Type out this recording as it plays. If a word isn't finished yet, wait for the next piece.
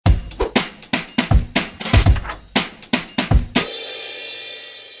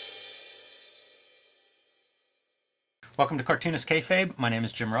Welcome to Cartoonist Kayfabe. My name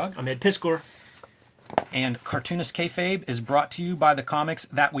is Jim Rugg. I'm Ed Piskor. And Cartoonist Kayfabe is brought to you by the comics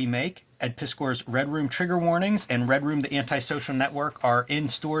that we make. Ed Piskor's Red Room Trigger Warnings and Red Room The Antisocial Network are in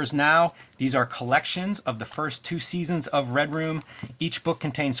stores now. These are collections of the first 2 seasons of Red Room. Each book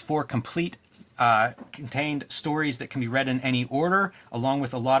contains 4 complete contained stories that can be read in any order, along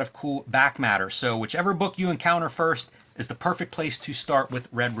with a lot of cool back matter. So whichever book you encounter first is the perfect place to start with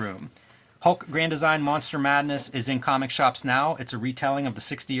Red Room. Hulk Grand Design Monster Madness is in comic shops now. It's a retelling of the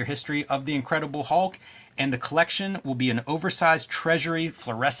 60-year history of the Incredible Hulk, and the collection will be an oversized treasury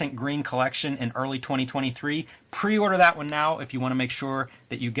fluorescent green collection in early 2023. Pre-order that one now if you want to make sure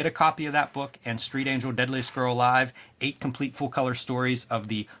that you get a copy of that book and Street Angel Deadliest Girl Alive, 8 complete full-color stories of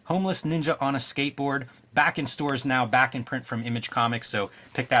the homeless ninja on a skateboard. Back in stores now, back in print from Image Comics, so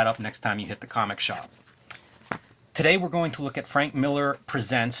pick that up next time you hit the comic shop. Today we're going to look at Frank Miller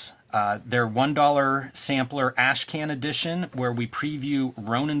Presents, their $1 sampler Ash Can edition, where we preview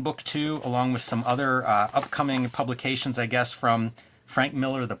Ronin Book 2 along with some other upcoming publications, I guess, from Frank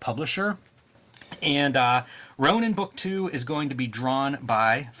Miller, the publisher. And Ronin Book 2 is going to be drawn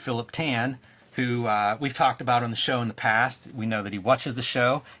by Philip Tan, who we've talked about on the show in the past. We know that he watches the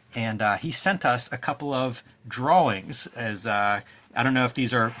show, and he sent us a couple of drawings. As I don't know if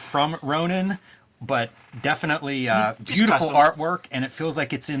these are from Ronin, but definitely beautiful artwork, and it feels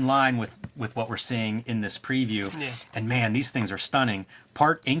like it's in line with what we're seeing in this preview. Yeah. And man, these things are stunning.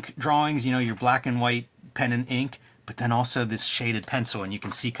 Part ink drawings, you know, your black and white pen and ink, but then also this shaded pencil, and you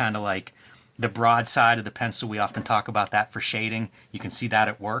can see kind of like the broad side of the pencil. We often talk about that for shading. You can see that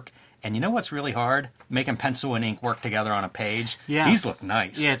at work. And you know what's really hard? Making pencil and ink work together on a page. Yeah. These look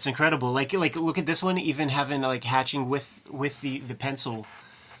nice. Yeah, it's incredible. Like look at this one, even having like hatching with the pencil.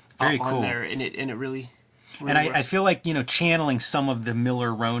 Very on cool. There, and it really and I feel like, you know, channeling some of the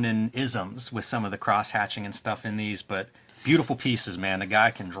Miller Ronin isms with some of the cross hatching and stuff in these, but beautiful pieces, man. The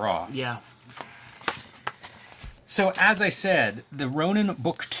guy can draw. Yeah. So as I said, the Ronin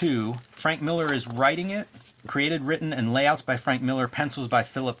Book 2, Frank Miller is writing it, created, written, and layouts by Frank Miller, pencils by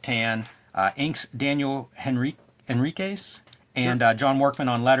Philip Tan, inks Daniel Henriquez, and John Workman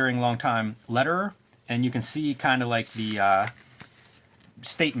on lettering, longtime letterer. And you can see kind of like the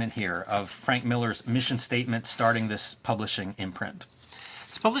statement here of Frank Miller's mission statement starting this publishing imprint.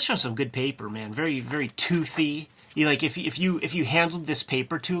 It's published on some good paper, man. Very, very toothy. You like if you handled this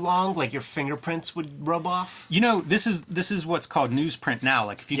paper too long, like your fingerprints would rub off. You know, this is what's called newsprint now.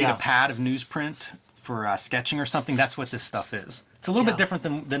 Like if you get a pad of newsprint for sketching or something, that's what this stuff is. It's a little bit different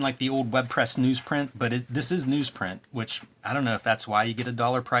than like the old web press newsprint, but this is newsprint, which I don't know if that's why you get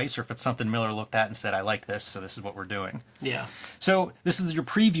 $1 price or if it's something Miller looked at and said, I like this, so this is what we're doing. Yeah. So this is your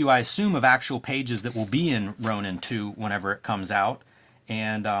preview, I assume, of actual pages that will be in Ronin 2 whenever it comes out.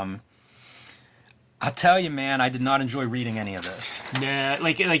 And I'll tell you, man, I did not enjoy reading any of this. Nah,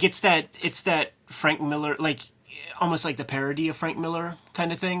 like it's that Frank Miller, like almost like the parody of Frank Miller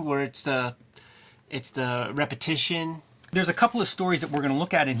kind of thing, where it's the repetition. There's a couple of stories that we're going to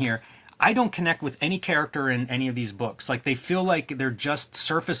look at in here. I don't connect with any character in any of these books. Like, they feel like they're just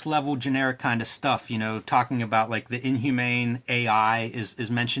surface level generic kind of stuff, you know, talking about like the inhumane AI is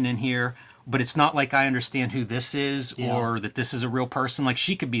mentioned in here, but it's not like I understand who this is or that this is a real person. Like,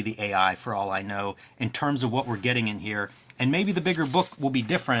 she could be the AI for all I know in terms of what we're getting in here. And maybe the bigger book will be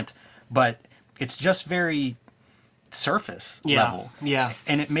different, but it's just very surface level. Yeah.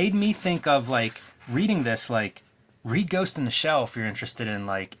 And it made me think of like reading this, like, read Ghost in the Shell if you're interested in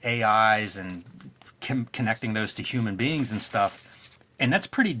like AIs and connecting those to human beings and stuff. And that's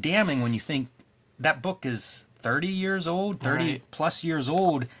pretty damning when you think that book is 30 years old, 30 plus years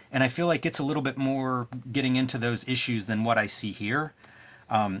old, and I feel like it's a little bit more getting into those issues than what I see here.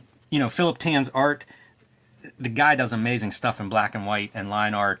 You know, Philip Tan's art, the guy does amazing stuff in black and white and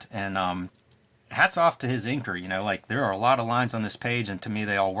line art, and hats off to his inker. You know, like there are a lot of lines on this page, and to me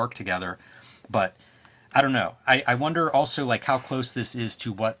they all work together. But I don't know. I wonder also like how close this is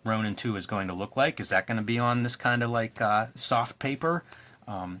to what Ronin 2 is going to look like. Is that going to be on this kind of like soft paper?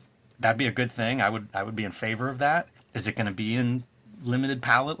 That'd be a good thing. I would be in favor of that. Is it going to be in limited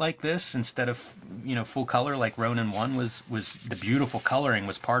palette like this instead of, you know, full color like Ronin 1 was the beautiful coloring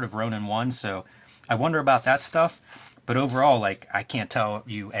was part of Ronin 1. So I wonder about that stuff. But overall, like, I can't tell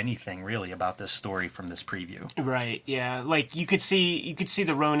you anything really about this story from this preview. Right, yeah. Like, you could see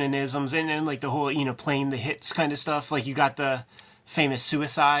the Ronin-isms and like the whole, you know, playing the hits kind of stuff. Like, you got the famous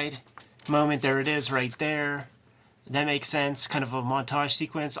suicide moment. There it is right there. That makes sense. Kind of a montage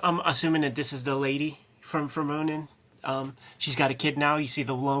sequence. I'm assuming that this is the lady from Ronin. She's got a kid now. You see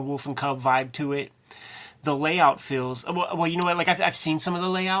the lone wolf and cub vibe to it. The layout feels... Well, you know what? Like, I've seen some of the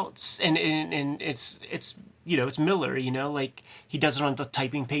layouts, and it's it's Miller, like he does it on the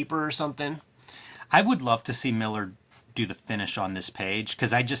typing paper or something. I would love to see Miller do the finish on this page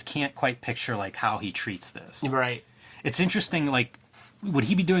because I just can't quite picture like how he treats this. Right. It's interesting. Like, would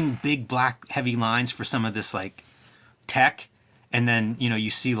he be doing big black heavy lines for some of this like tech? And then, you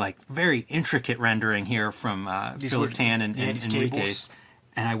see like very intricate rendering here from Philip Tan and Enrique.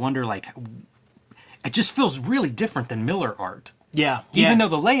 And I wonder, like, it just feels really different than Miller art. Yeah. Even though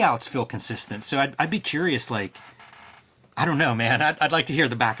the layouts feel consistent. So I'd be curious, like, I don't know, man. I'd like to hear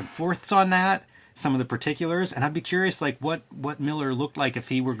the back and forths on that, some of the particulars. And I'd be curious, like, what Miller looked like if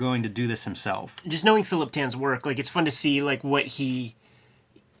he were going to do this himself. Just knowing Philip Tan's work, like, it's fun to see, like,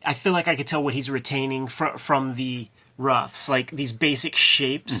 I feel like I could tell what he's retaining from the roughs, like these basic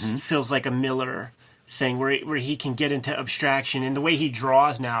shapes. Feels like a Miller thing where he can get into abstraction, and the way he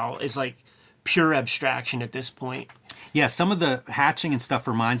draws now is like pure abstraction at this point. Yeah, some of the hatching and stuff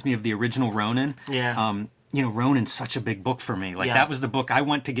reminds me of the original Ronin. Yeah. Ronin's such a big book for me. Like, that was the book I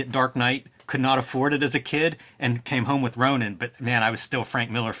went to get Dark Knight, could not afford it as a kid, and came home with Ronin. But man, I was still a Frank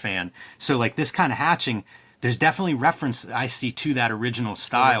Miller fan. So like this kind of hatching, there's definitely reference I see to that original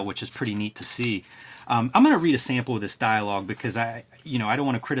style, which is pretty neat to see. I'm going to read a sample of this dialogue because I don't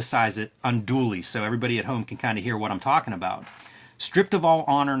want to criticize it unduly, so everybody at home can kind of hear what I'm talking about. Stripped of all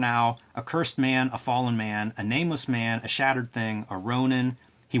honor now, a cursed man, a fallen man, a nameless man, a shattered thing, a Ronin.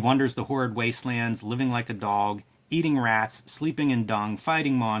 He wanders the horrid wastelands, living like a dog, eating rats, sleeping in dung,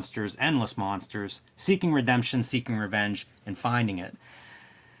 fighting monsters, endless monsters, seeking redemption, seeking revenge, and finding it.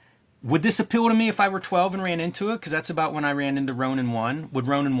 Would this appeal to me if I were 12 and ran into it? Because that's about when I ran into Ronin 1. Would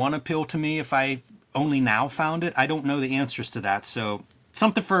Ronin 1 appeal to me if I only now found it? I don't know the answers to that. So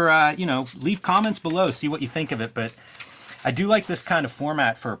something for, leave comments below, see what you think of it. But I do like this kind of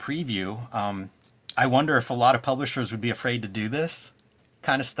format for a preview. I wonder if a lot of publishers would be afraid to do this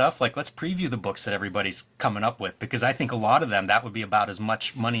kind of stuff. Like, let's preview the books that everybody's coming up with, because I think a lot of them, that would be about as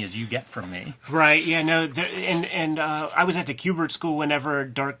much money as you get from me. Right. Yeah. No. I was at the Kubert School whenever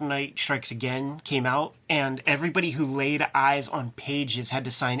Dark Knight Strikes Again came out, and everybody who laid eyes on pages had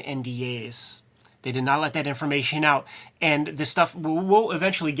to sign NDAs. They did not let that information out, and the stuff we'll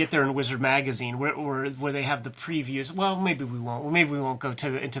eventually get there in Wizard Magazine, where they have the previews. Well, maybe we won't. Maybe we won't go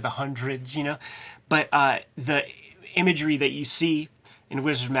into the hundreds, But the imagery that you see in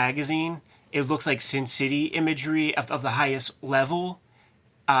Wizard Magazine, it looks like Sin City imagery of the highest level.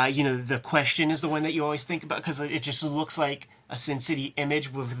 The question is the one that you always think about because it just looks like a Sin City image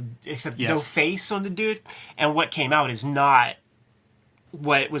except no face on the dude. And what came out is not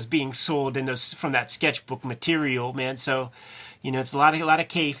what was being sold from that sketchbook material, man. So, it's a lot of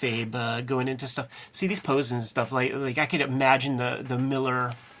kayfabe going into stuff. See these poses and stuff like I could imagine the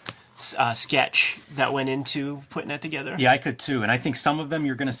Miller sketch that went into putting that together. Yeah, I could too. And I think some of them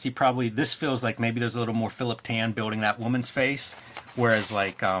you're going to see probably, this feels like maybe there's a little more Philip Tan building that woman's face, whereas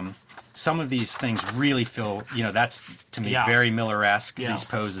like some of these things really feel, that's to me very Miller-esque. Yeah. These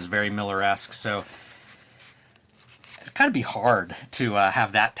poses very Miller-esque. So it's got to be hard to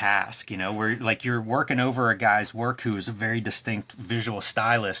have that task, where like you're working over a guy's work who is a very distinct visual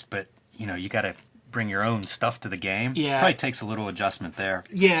stylist, but you got to bring your own stuff to the game. Yeah. Probably takes a little adjustment there.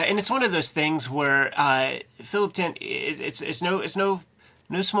 Yeah, and it's one of those things where Philip Tan, it's no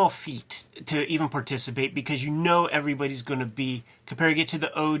small feat to even participate, because everybody's going to be comparing it to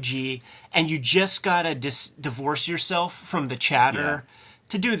the OG, and you just got to divorce yourself from the chatter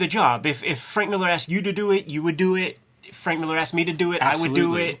to do the job. If Frank Miller asked you to do it, you would do it. If Frank Miller asked me to do it, absolutely. I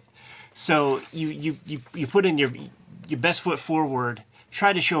would do it. So you put in your best foot forward.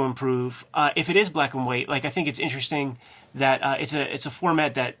 Try to show improve. If it is black and white, like I think it's interesting that it's a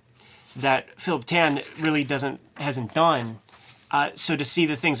format that Philip Tan really hasn't done. So to see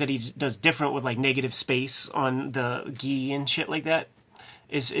the things that he does different with like negative space on the gi and shit like that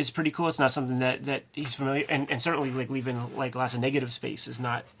is pretty cool. It's not something that he's familiar, and certainly like leaving like lots of negative space is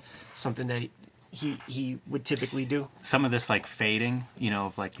not something that he would typically do. Some of this like fading,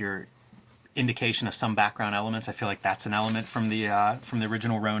 of like your indication of some background elements. I feel like that's an element from the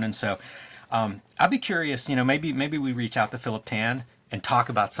original Ronin. So I'd be curious, maybe we reach out to Philip Tan and talk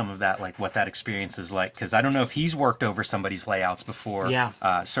about some of that, like what that experience is like, because I don't know if he's worked over somebody's layouts before.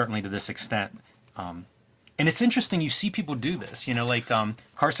 Yeah. Certainly to this extent. And it's interesting, you see people do this, like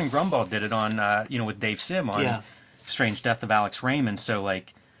Carson Grumball did it on, with Dave Sim on Strange Death of Alex Raymond. So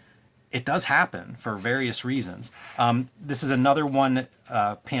like, it does happen for various reasons. This is another one,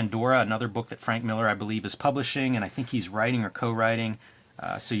 Pandora, another book that Frank Miller, I believe, is publishing, and I think he's writing or co-writing.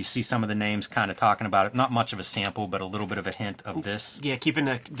 So you see some of the names kind of talking about it. Not much of a sample, but a little bit of a hint of this. Yeah, keeping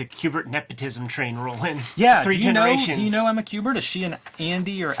the Kubert nepotism train rolling. Yeah, Three do you generations. know Emma Kubert? Is she an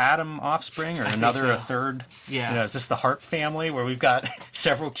Andy or Adam offspring, or a third? Yeah. You know, is this the Hart family where we've got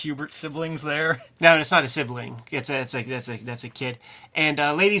several Kubert siblings there? No, it's not a sibling. That's a kid. And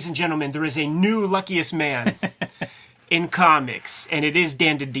ladies and gentlemen, there is a new luckiest man in comics, and it is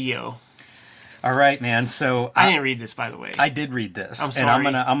Dan DiDio. All right, man. So I didn't read this, by the way. I did read this. I'm sorry.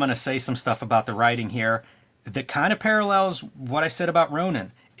 And I'm gonna say some stuff about the writing here that kind of parallels what I said about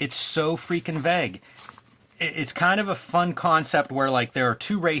Ronin. It's so freaking vague. It's kind of a fun concept where like there are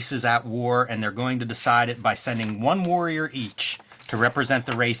two races at war and they're going to decide it by sending one warrior each to represent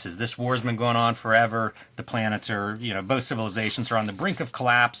the races. This war's been going on forever. The planets are, both civilizations are on the brink of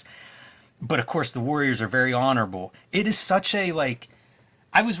collapse. But of course the warriors are very honorable. It is such a like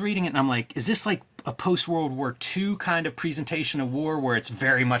I was reading it and I'm like, is this like a post-World War II kind of presentation of war where it's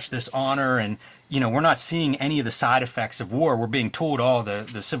very much this honor and, we're not seeing any of the side effects of war. We're being told all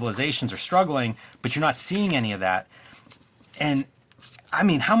the civilizations are struggling, but you're not seeing any of that. And I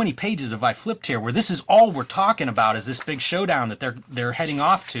mean, how many pages have I flipped here where this is all we're talking about is this big showdown that they're heading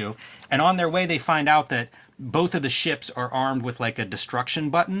off to. And on their way, they find out that both of the ships are armed with like a destruction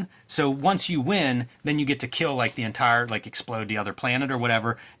button. So once you win, then you get to kill like the entire, like explode the other planet or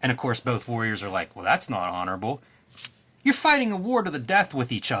whatever. And of course, both warriors are like, well, that's not honorable. You're fighting a war to the death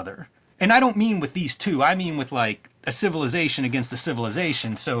with each other. And I don't mean with these two. I mean with like a civilization against a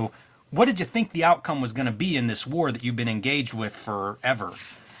civilization. So what did you think the outcome was going to be in this war that you've been engaged with forever?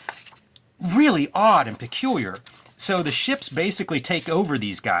 Really odd and peculiar. So the ships basically take over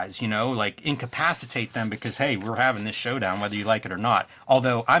these guys, like incapacitate them because, hey, we're having this showdown whether you like it or not.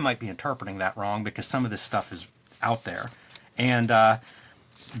 Although I might be interpreting that wrong because some of this stuff is out there. And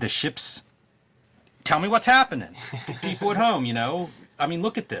the ships tell me what's happening. People at home, I mean,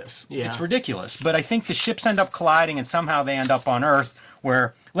 look at this. Yeah. It's ridiculous. But I think the ships end up colliding and somehow they end up on Earth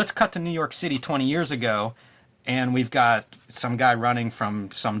where let's cut to New York City 20 years ago. And we've got some guy running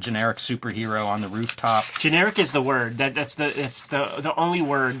from some generic superhero on the rooftop. Generic is the word. That's the only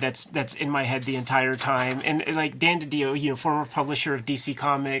word that's in my head the entire time. And like Dan DiDio, former publisher of DC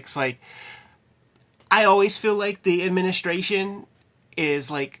Comics, like I always feel like the administration is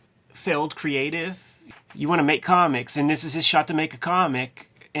like failed creative. You want to make comics, and this is his shot to make a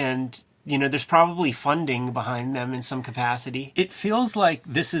comic, and there's probably funding behind them in some capacity. It feels like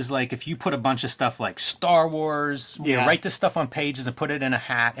this is like if you put a bunch of stuff like Star Wars, write this stuff on pages and put it in a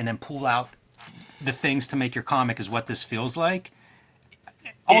hat and then pull out the things to make your comic is what this feels like.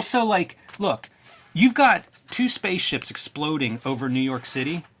 Also, like, look, you've got two spaceships exploding over New York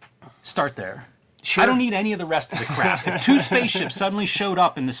City. Start there. Sure. I don't need any of the rest of the crap. If two spaceships suddenly showed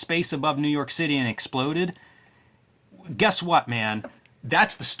up in the space above New York City and exploded, guess what, man?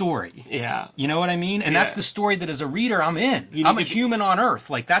 That's the story. Yeah. You know what I mean? And that's the story that as a reader, I'm in. I'm a human on Earth.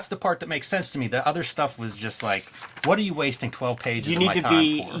 Like, that's the part that makes sense to me. The other stuff was just like, what are you wasting 12 pages of my time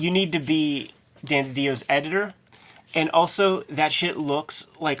for? You need to be Dan DiDio's editor. And also, that shit looks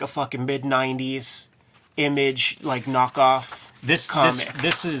like a fucking mid-90s Image, like, knockoff comic.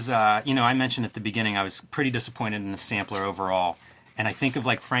 This is, I mentioned at the beginning, I was pretty disappointed in the sampler overall. And I think of,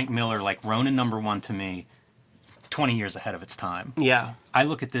 like, Frank Miller, like, Ronin #1 to me, 20 years ahead of its time. Yeah. I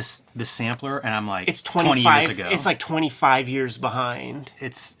look at this sampler and I'm like, it's 20 years ago. It's like 25 years behind.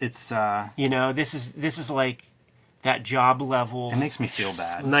 It's this is like that job level. It makes me feel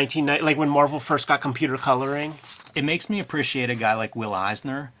bad. Like when Marvel first got computer coloring. It makes me appreciate a guy like Will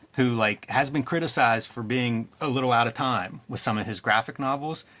Eisner, who like has been criticized for being a little out of time with some of his graphic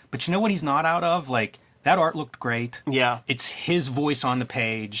novels. But you know what he's not out of? Like, that art looked great. Yeah. It's his voice on the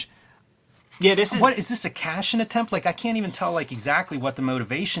page. Yeah, this is... What, is this a cash-in attempt? Like, I can't even tell, like, exactly what the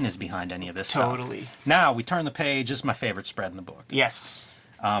motivation is behind any of this stuff. Totally. Now, we turn the page. This is my favorite spread in the book. Yes.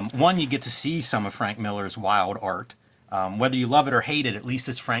 One, you get to see some of Frank Miller's wild art. Whether you love it or hate it, at least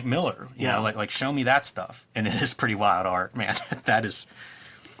it's Frank Miller. You know, like show me that stuff. And it is pretty wild art, man. That is...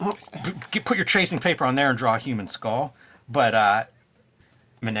 Put your tracing paper on there and draw a human skull. But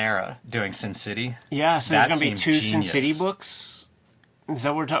Manera doing Sin City. Yeah, so there's going to be two genius. Sin City books? Is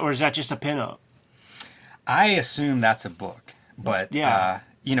that what we're talking, or is that just a pinup? I assume that's a book, but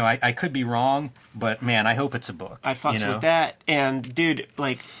I could be wrong. But man, I hope it's a book. I fucks with that, and dude,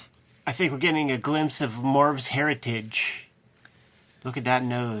 like, I think we're getting a glimpse of Marv's heritage. Look at that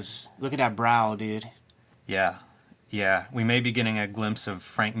nose. Look at that brow, dude. Yeah. We may be getting a glimpse of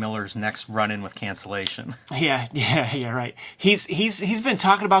Frank Miller's next run-in with cancellation. Yeah, right. He's been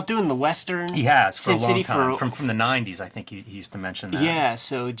talking about doing the Western. He has for Sin a long City time. From the 90s, I think he used to mention that. Yeah,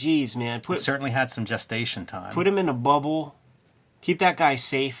 so geez, man, It certainly had some gestation time. Put him in a bubble, Keep that guy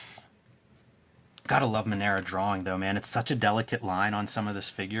safe. Gotta love Monera drawing, though, man. It's such a delicate line on some of this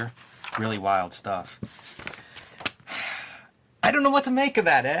figure. Really wild stuff. I don't know what to make of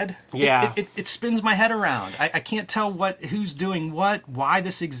that, Ed. Yeah. It spins my head around. I can't tell who's doing what, why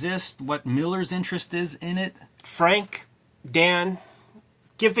this exists, what Miller's interest is in it. Frank, Dan,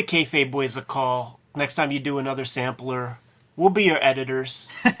 give the Kayfabe Boys a call next time you do another sampler. We'll be your editors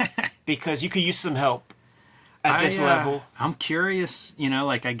because you could use some help at this level. I'm curious,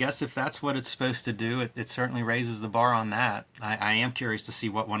 I guess if that's what it's supposed to do, it certainly raises the bar on that. I am curious to see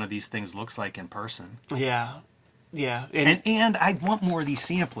what one of these things looks like in person. Yeah. Yeah. And I want more of these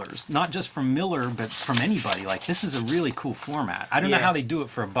samplers, not just from Miller, but from anybody. Like, this is a really cool format. I don't know how they do it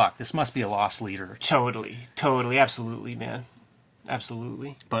for $1. This must be a loss leader. Totally. Absolutely, man.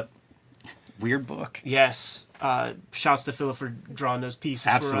 Absolutely. But weird book. Yes. Shouts to Philip for drawing those pieces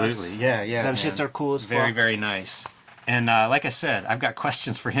for us. Absolutely. Yeah. Them shits are cool as fuck. Very, very nice. And like I said, I've got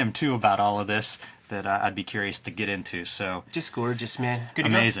questions for him, too, about all of this that I'd be curious to get into. So just gorgeous, man. Good to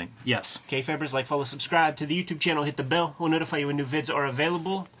amazing. Go. Yes. Kayfabers, like, follow, subscribe to the YouTube channel. Hit the bell. We'll notify you when new vids are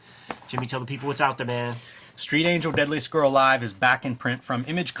available. Jimmy, tell the people what's out there, man. Street Angel Deadly Squirrel Live is back in print from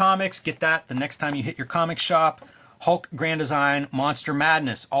Image Comics. Get that the next time you hit your comic shop. Hulk Grand Design Monster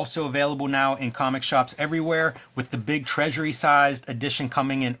Madness, also available now in comic shops everywhere, with the big treasury-sized edition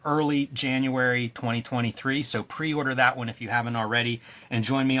coming in early January 2023. So pre-order that one if you haven't already. And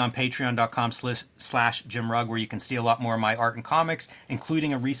join me on patreon.com/JimRugg, where you can see a lot more of my art and comics,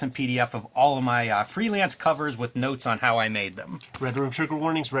 including a recent PDF of all of my freelance covers with notes on how I made them. Red Room Trigger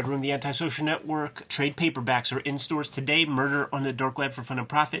Warnings, Red Room The Antisocial Network, trade paperbacks are in stores today. Murder on the Dark Web for Fun and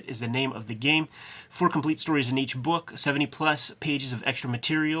Profit is the name of the game. 4 complete stories in each book, 70 plus pages of extra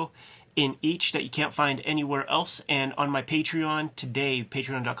material in each that you can't find anywhere else. And on my Patreon today,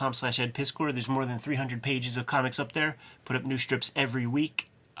 patreon.com/EdPiskor, there's more than 300 pages of comics up there. Put up new strips every week.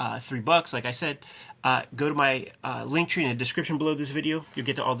 $3, like I said. Go to my link tree in the description below this video. You'll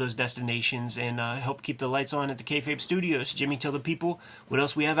get to all those destinations and help keep the lights on at the Kayfabe Studios. Jimmy, tell the people what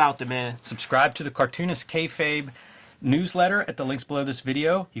else we have out there, man. Subscribe to the Cartoonist Kayfabe newsletter at the links below this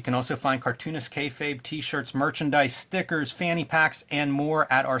video. You can also find Cartoonist Kayfabe t-shirts, merchandise, stickers, fanny packs, and more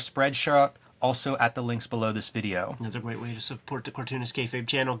at our spread shop, also at the links below this video. Another great way to support the Cartoonist Kayfabe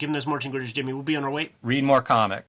channel. Give them those marching orders, Jimmy. We'll be on our way. Read more comic.